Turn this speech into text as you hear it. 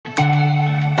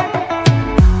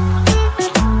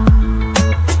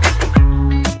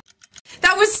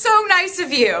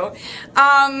you.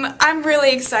 I'm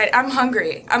really excited. I'm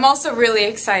hungry. I'm also really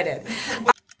excited.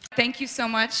 Thank you so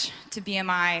much to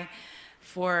BMI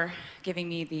for giving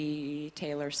me the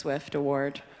Taylor Swift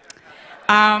Award.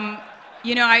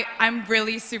 You know, I'm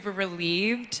really super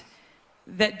relieved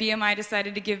that BMI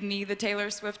decided to give me the Taylor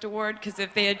Swift Award, because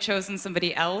if they had chosen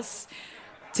somebody else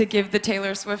to give the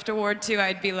Taylor Swift Award to,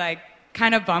 I'd be like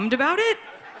kind of bummed about it.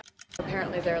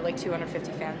 Apparently there are like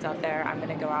 250 fans out there. I'm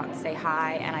gonna go out and say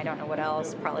hi, and I don't know what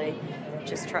else. Probably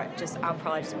I'll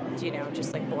probably just, you know,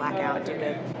 just like black out due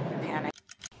to panic.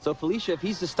 So Felicia, if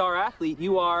he's the star athlete,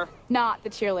 you are... Not the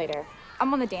cheerleader.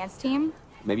 I'm on the dance team.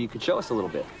 Maybe you could show us a little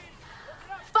bit.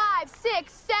 5,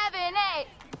 6, 7, 8.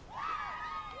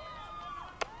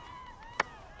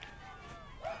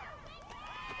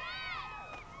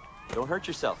 Don't hurt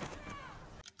yourself.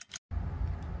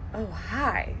 Oh,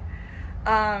 hi.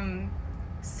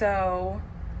 So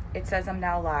it says I'm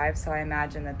now live, so I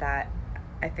imagine I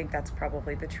think that's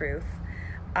probably the truth.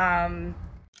 Is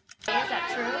that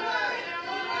true?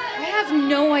 I have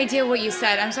no idea what you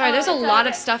said. I'm sorry, there's a lot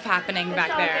of stuff happening back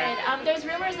there. Good. There's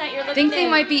rumors that you're looking I think they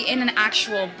might be in an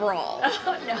actual brawl.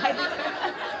 Oh, no,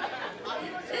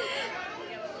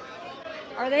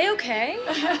 Are they okay?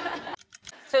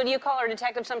 So do you call her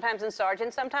detective sometimes and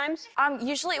sergeant sometimes?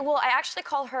 Usually, well, I actually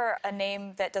call her a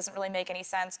name that doesn't really make any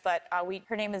sense, but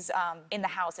her name is, in the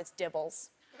house, it's Dibbles.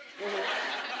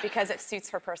 Because it suits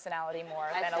her personality more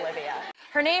than Olivia.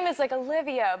 Her name is like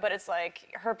Olivia, but it's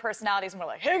like, her personality is more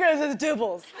like, hey guys, it's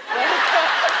Dibbles.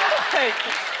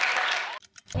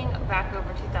 Back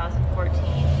over 2014,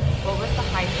 what was the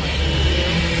high point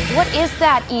for you? What is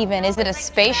that even? Is it a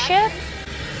spaceship?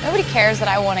 Nobody cares that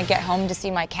I want to get home to see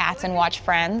my cats and watch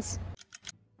Friends.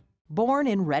 Born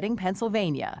in Reading,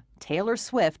 Pennsylvania, Taylor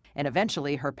Swift and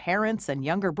eventually her parents and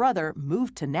younger brother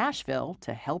moved to Nashville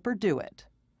to help her do it.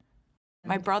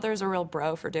 My brother's a real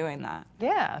bro for doing that.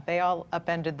 Yeah, they all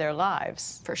upended their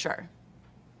lives. For sure.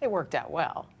 It worked out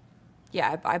well.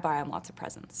 Yeah, I buy him lots of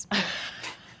presents.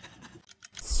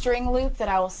 String loop that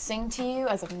I will sing to you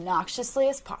as obnoxiously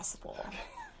as possible.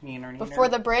 Before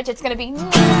the bridge, it's going to be...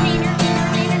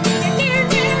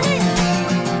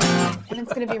 And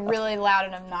it's going to be really loud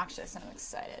and obnoxious, and I'm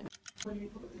excited.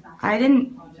 I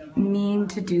didn't mean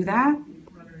to do that,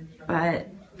 but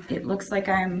it looks like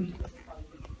I'm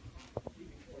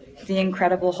the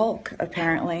Incredible Hulk,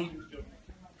 apparently.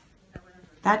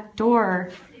 That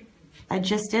door, I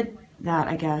just did that,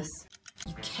 I guess.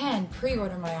 You can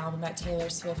pre-order my album at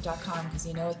taylorswift.com because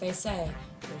you know what they say.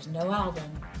 There's no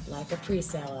album like a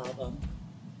pre-sale album.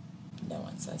 No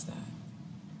one says that.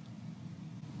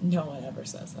 No one ever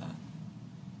says that.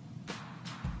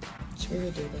 Should we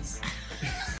redo this?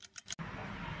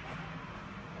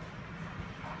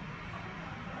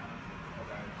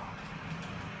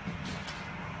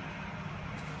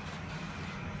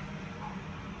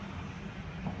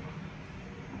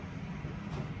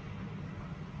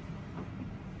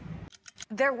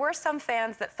 There were some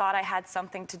fans that thought I had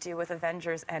something to do with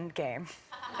Avengers Endgame.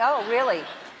 Oh, really?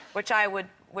 Which I would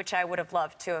have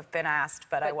loved to have been asked,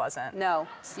 but I wasn't. No,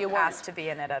 you weren't asked to be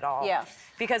in it at all. Yeah.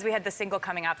 Because we had the single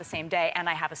coming out the same day, and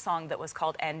I have a song that was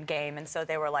called Endgame, and so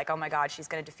they were like, oh my God, she's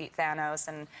gonna defeat Thanos,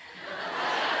 and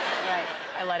Right.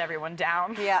 I let everyone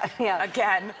down. Yeah, yeah.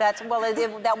 Again. That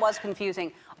was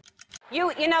confusing.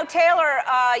 You know, Taylor,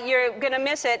 you're gonna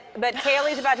miss it, but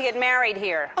Kaylee's about to get married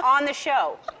here on the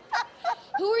show.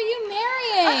 Who are you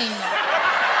marrying?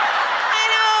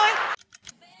 I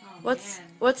know.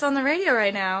 What's on the radio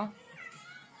right now?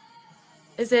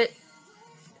 Is it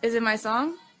my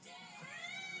song?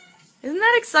 Isn't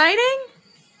that exciting?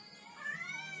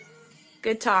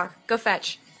 Good talk. Go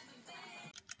fetch.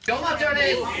 It's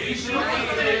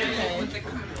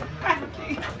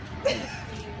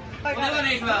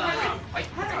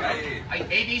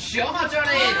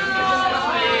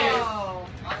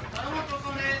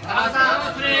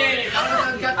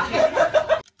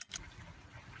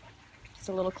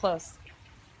a little close.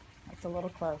 It's a little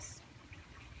close.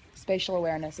 Spatial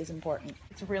awareness is important.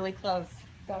 It's really close.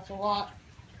 That's a lot.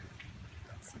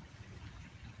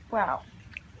 Wow.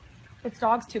 This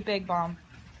dog's too big, Mom.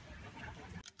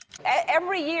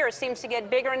 Every year seems to get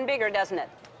bigger and bigger, doesn't it?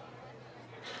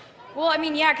 Well, I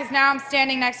mean, yeah, because now I'm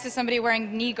standing next to somebody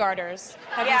wearing knee garters.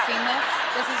 Have you seen this?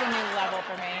 This is a new level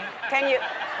for me. Can you?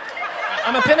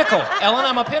 I'm a pinnacle. Ellen,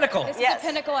 I'm a pinnacle. This is a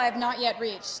pinnacle I have not yet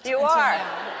reached. You are.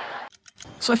 Now.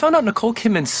 So I found out Nicole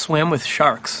Kidman swam with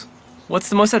sharks. What's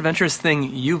the most adventurous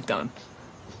thing you've done?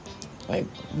 Like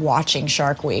watching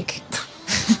Shark Week.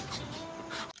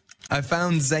 I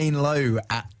found Zane Lowe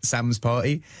at Sam's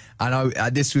party, and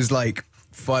this was like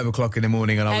 5 o'clock in the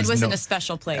morning, and I Ed was was not, in a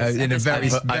special place. in a very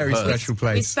special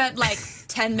place. We spent like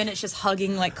 10 minutes just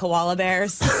hugging like koala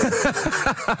bears.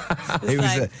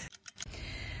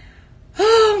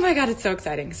 Oh my God, it's so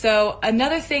exciting. So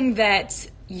another thing that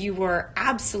you were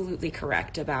absolutely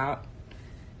correct about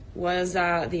was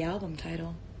the album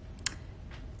title.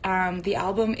 The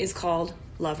album is called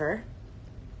Lover.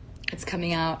 It's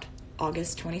coming out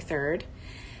August 23rd.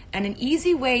 And an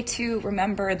easy way to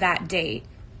remember that date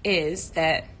is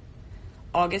that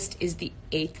August is the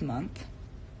 8th month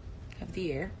of the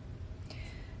year.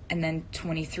 And then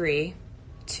 23,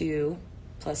 2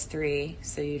 plus 3,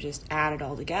 so you just add it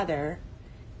all together.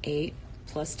 8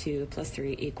 plus 2 plus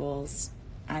 3 equals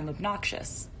I'm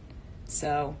obnoxious.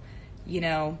 So, you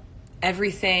know,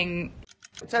 everything...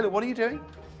 Taylor, what are you doing?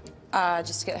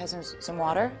 Just get some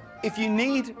water. If you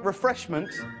need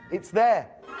refreshment, it's there,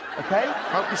 okay?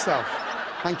 Help yourself.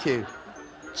 Thank you.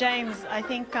 James, I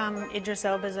think Idris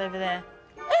Elba's over there.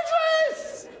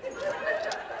 Idris!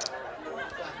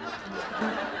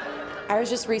 I was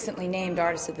just recently named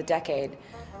Artist of the Decade,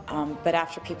 but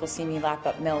after people see me lap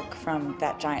up milk from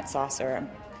that giant saucer, I'm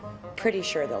pretty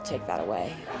sure they'll take that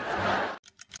away.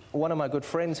 One of my good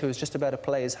friends who is just about to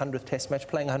play his 100th Test match.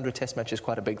 Playing a 100th Test match is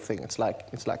quite a big thing. It's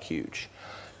like huge.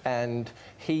 And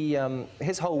he,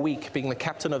 his whole week being the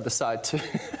captain of the side too.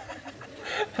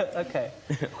 Okay.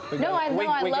 I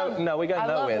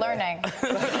love learning.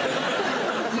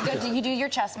 You do your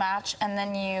chess match, and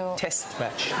then you... Test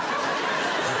match.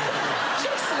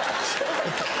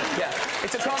 Yeah,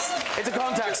 it's a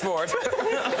contact sport.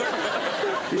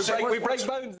 we break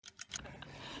bones.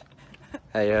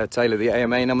 Hey, Taylor, the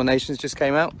AMA nominations just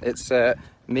came out. It's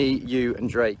me, you, and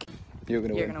Drake. You're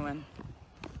gonna win. You're gonna win.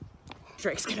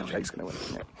 Drake's gonna win. Drake's gonna win.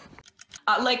 Yeah.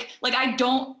 Like I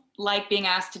don't like being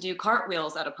asked to do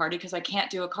cartwheels at a party because I can't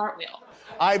do a cartwheel.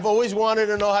 I've always wanted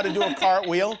to know how to do a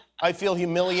cartwheel. I feel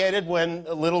humiliated when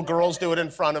little girls do it in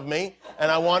front of me,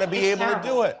 and I want to be able to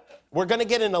do it. We're going to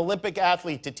get an Olympic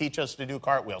athlete to teach us to do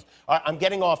cartwheels. All right, I'm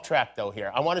getting off track, though,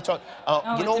 here. I want to talk...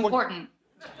 you know, it's important.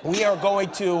 We are going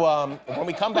to, when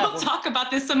we come back... We'll talk about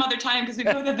this some other time because we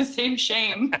both have the same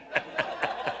shame.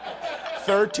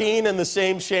 13 and the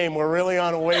same shame. We're really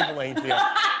on a wavelength here.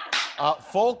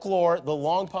 Folklore, the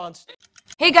Long Pond...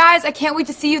 Hey guys, I can't wait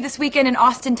to see you this weekend in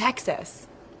Austin, Texas.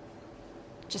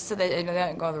 Just so that they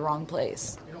don't go to the wrong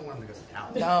place. You don't want them to go to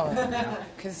town. No,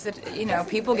 because, you know,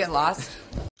 people get lost.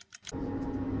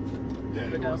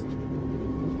 There it goes.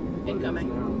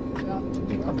 Incoming. I got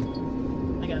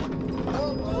it.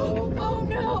 Oh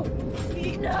no!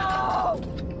 No!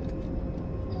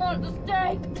 Not the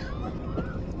steak!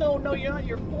 No, you're on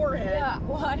your forehead. Yeah,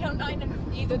 well, I don't know.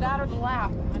 Either that or the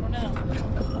lap. I don't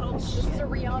know. It's just a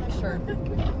Rihanna shirt.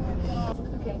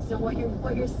 Okay, so what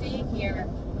you're seeing here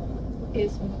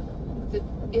is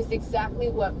exactly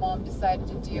what Mom decided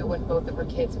to do when both of her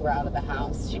kids were out of the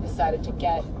house. She decided to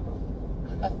get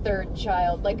a third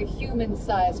child, like a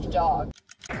human-sized dog.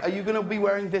 Are you going to be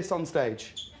wearing this on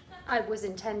stage? I was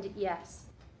intended, yes.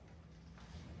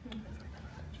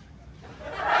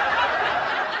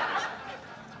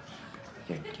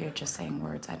 You're just saying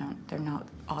words. They're not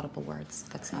audible words.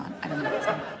 I don't know what's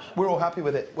English. We're all happy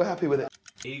with it. We're happy with it.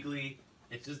 Vaguely,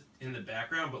 it's just in the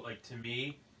background, but like to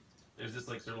me, there's this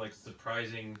like sort of like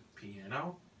surprising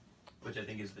piano, which I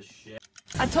think is the shit.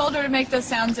 I told her to make those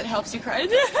sounds. It helps you cry. You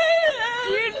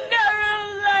never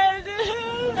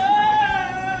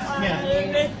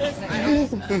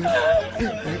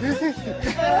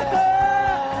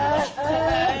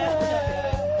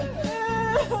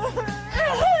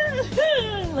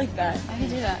like that. I can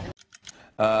do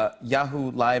that.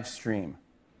 Yahoo live stream.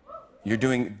 You're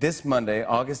doing this Monday,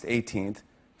 August 18th,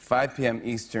 5 p.m.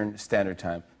 Eastern Standard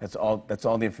Time. That's all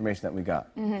the information that we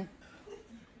got. Mm-hmm. What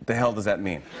the hell does that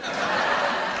mean?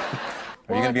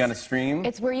 Are you going to be on a stream?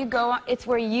 It's where you go. It's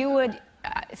where you would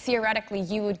theoretically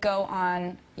you would go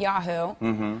on Yahoo.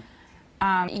 Mm-hmm.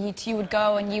 You would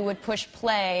go and you would push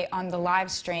play on the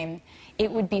live stream.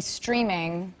 It would be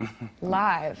streaming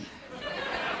live.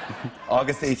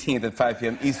 August 18th at 5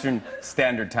 p.m. Eastern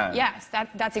Standard Time. Yes,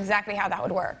 that's exactly how that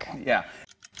would work. Yeah.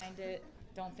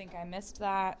 Don't think I missed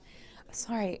that.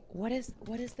 Sorry, what is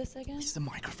this again? It's the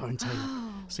microphone, Taylor.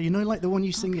 So you know, like the one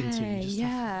you sing into, you just yeah.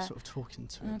 have to sort of talk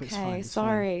into it. But it's Okay, fine, it's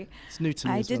sorry. fine. It's new to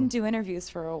me I as didn't well. do interviews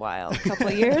for a while, a couple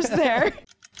of years there.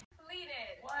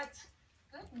 Completed. What?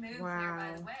 Good moves there,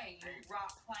 by the way. You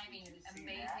rock climbing,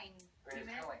 amazing.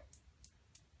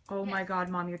 Oh my God,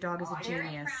 Mom, your dog is a Very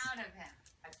genius. proud of him.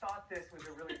 I thought this was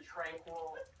a really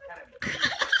tranquil kind of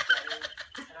setting,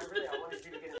 and I wanted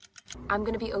you to get. I'm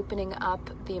going to be opening up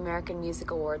the American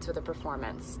Music Awards with a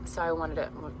performance, so I wanted to...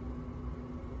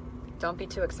 Don't be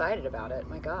too excited about it.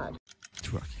 My God.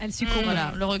 Elle succombe.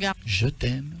 Voilà, le regard. Je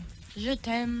t'aime. Je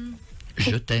t'aime.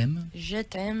 Je t'aime. Je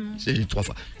t'aime. C'est 3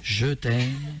 fois. Je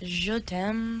t'aime. Je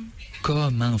t'aime.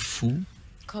 Comme un fou.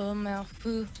 Comme un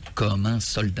fou. Comme un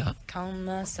soldat. Comme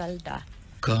un soldat.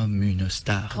 Comme une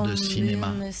star de cinéma.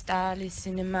 Comme une star de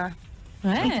cinéma. Enfin,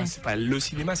 Ouais. c'est pas le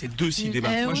cinéma, c'est deux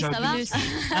cinémas. Moi, j'ai un ça va. peu...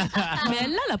 Mais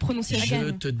elle a la prononciation.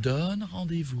 Je te donne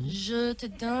rendez-vous Je te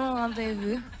donne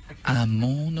rendez-vous. à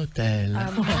mon hôtel.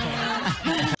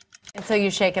 And so you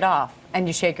shake it off, and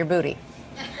you shake your booty.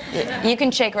 You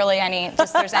can shake really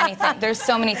there's anything. There's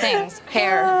so many things.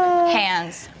 Hair,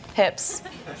 hands, hips,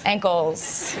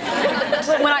 ankles.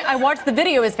 When I watched the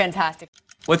video, it was fantastic.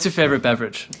 What's your favorite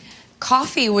beverage?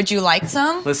 Coffee, would you like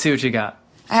some? Let's see what you got.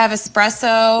 I have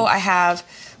espresso, I have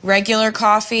regular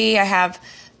coffee, I have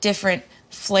different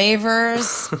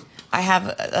flavors. I have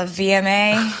a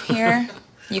VMA here.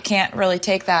 You can't really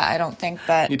take that, I don't think,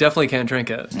 but... You definitely can't drink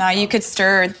it. No, you could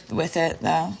stir with it,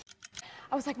 though.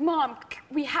 I was like, Mom,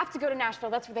 we have to go to Nashville.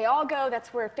 That's where they all go.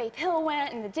 That's where Faith Hill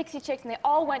went and the Dixie Chicks, and they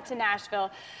all went to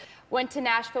Nashville. Went to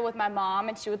Nashville with my mom,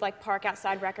 and she would like park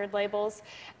outside record labels,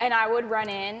 and I would run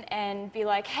in and be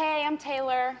like, hey, I'm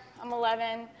Taylor, I'm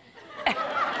 11.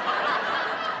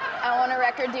 I want a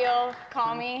record deal,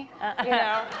 call me, you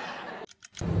know.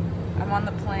 I'm on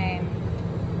the plane.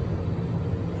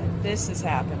 This is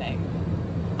happening.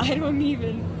 I don't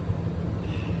even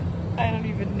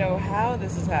know how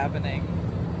this is happening.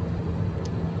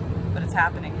 But it's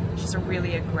happening. She's a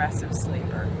really aggressive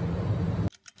sleeper.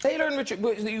 Taylor and Richard,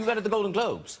 you met at the Golden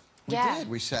Globes? We did.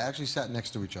 We actually sat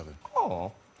next to each other.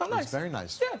 Oh, how nice. It was very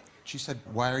nice. Yeah. She said,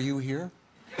 why are you here?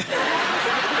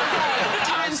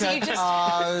 Times I you said, just...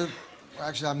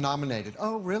 actually, I'm nominated.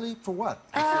 Oh, really? For what?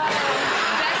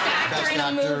 Best actor in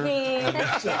a movie.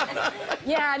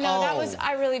 Yeah, no, that was,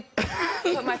 I really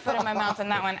put my foot in my mouth on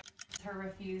that one. Her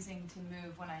refusing to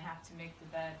move when I have to make the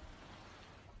bed.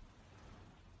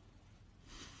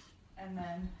 And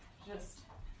then just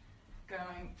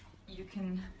going, you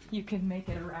can make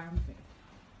it around me.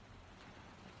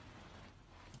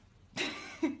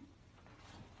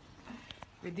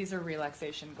 These are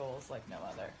relaxation goals like no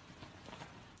other.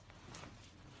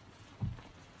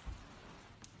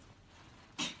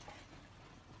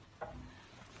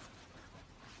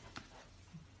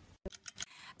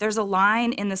 There's a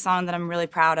line in the song that I'm really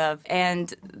proud of,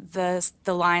 and the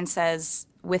line says,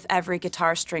 with every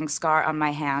guitar string scar on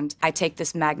my hand, I take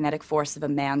this magnetic force of a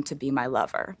man to be my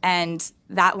lover. And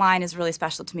that line is really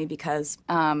special to me because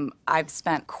I've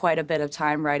spent quite a bit of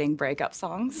time writing breakup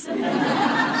songs.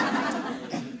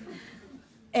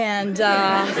 And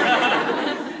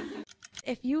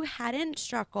if you hadn't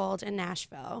struck gold in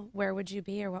Nashville, where would you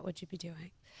be or what would you be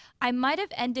doing? I might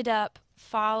have ended up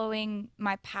following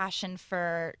my passion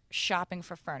for shopping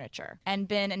for furniture and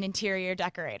been an interior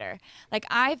decorator. Like,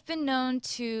 I've been known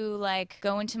to like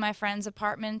go into my friends'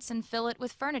 apartments and fill it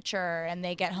with furniture, and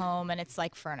they get home and it's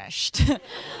like furnished.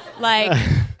 Like,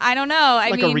 I don't know.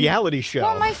 I like mean, a reality show.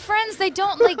 Well, my friends, they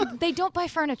don't buy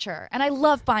furniture, and I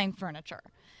love buying furniture.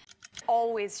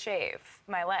 Always shave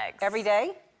my legs. Every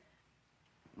day?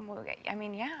 Well, I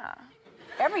mean, yeah.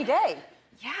 Every day?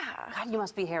 Yeah. God, you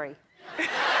must be hairy.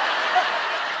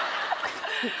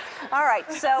 All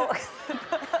right, so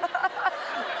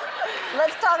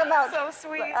let's talk about... So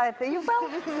sweet. You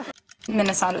will?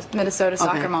 Minnesota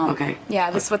soccer mom. Okay.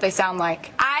 Yeah, this is what they sound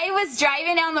like. I was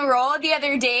driving down the road the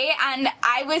other day and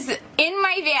I was in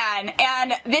my van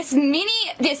and this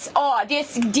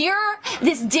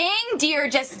dang deer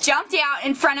just jumped out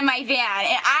in front of my van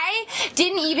and I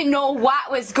didn't even know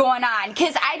what was going on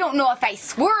because I don't know if I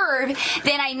swerve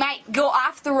then I might go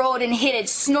off the road and hit a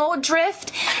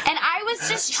snowdrift and I was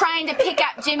just trying to pick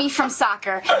up Jimmy from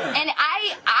soccer and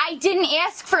I didn't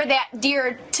ask for that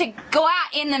deer to go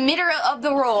out in the middle of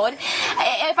the road.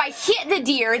 If I hit the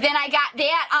deer, then I got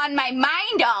that on my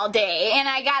mind all day, and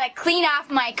I gotta clean off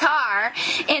my car,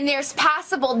 and there's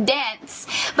possible dents.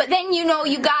 But then, you know,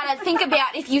 you gotta think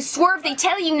about if you swerve, they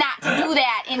tell you not to do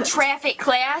that in traffic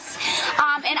class.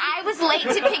 And I was late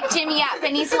to pick Jimmy up,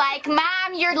 and he's like,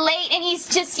 Mom, you're late, and he's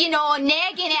just, you know,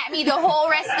 nagging at me the whole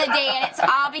rest of the day, and it's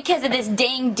all because of this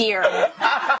dang deer.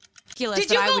 Did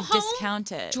you go home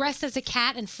discount it. Dressed as a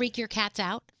cat and freak your cats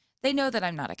out? They know that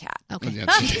I'm not a cat. Okay.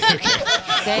 Let's clear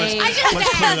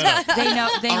that up.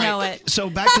 They know it. So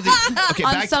back to the... Okay,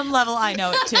 On some level, I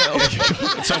know it too.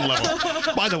 At some level.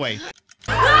 By the way...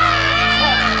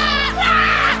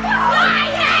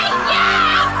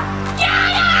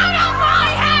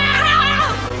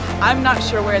 I'm not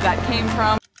sure where that came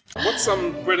from. What's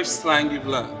some British slang you've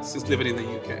learned since living in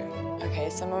the UK?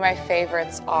 Okay, some of my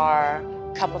favorites are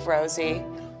Cup of Rosie,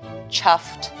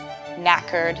 chuffed,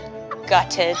 knackered,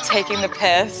 gutted, taking the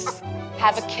piss.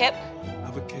 Have a kip.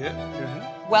 Have a kip.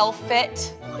 Yeah. Well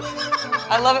fit.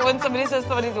 I love it when somebody says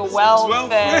somebody's a well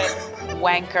fit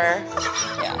wanker.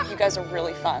 Yeah, you guys are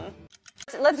really fun.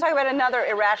 Let's talk about another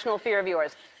irrational fear of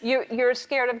yours. You're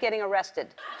scared of getting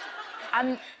arrested.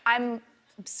 I'm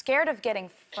scared of getting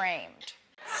framed.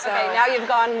 So, okay, now you've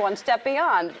gone one step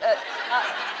beyond.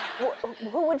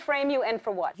 Who would frame you and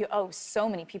for what? So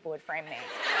many people would frame me.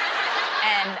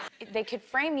 And they could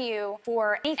frame you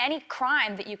for any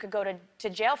crime that you could go to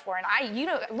jail for. And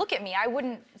look at me, I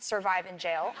wouldn't survive in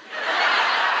jail.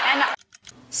 And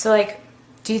So, like,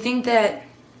 do you think that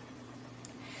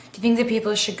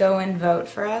people should go and vote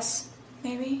for us,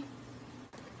 maybe?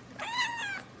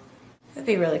 That'd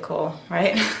be really cool,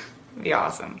 right? It'd be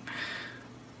awesome.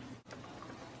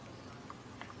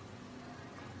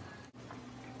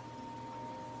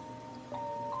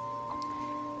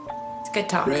 It's good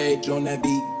talk. Rage on that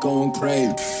beat, going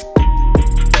crazy.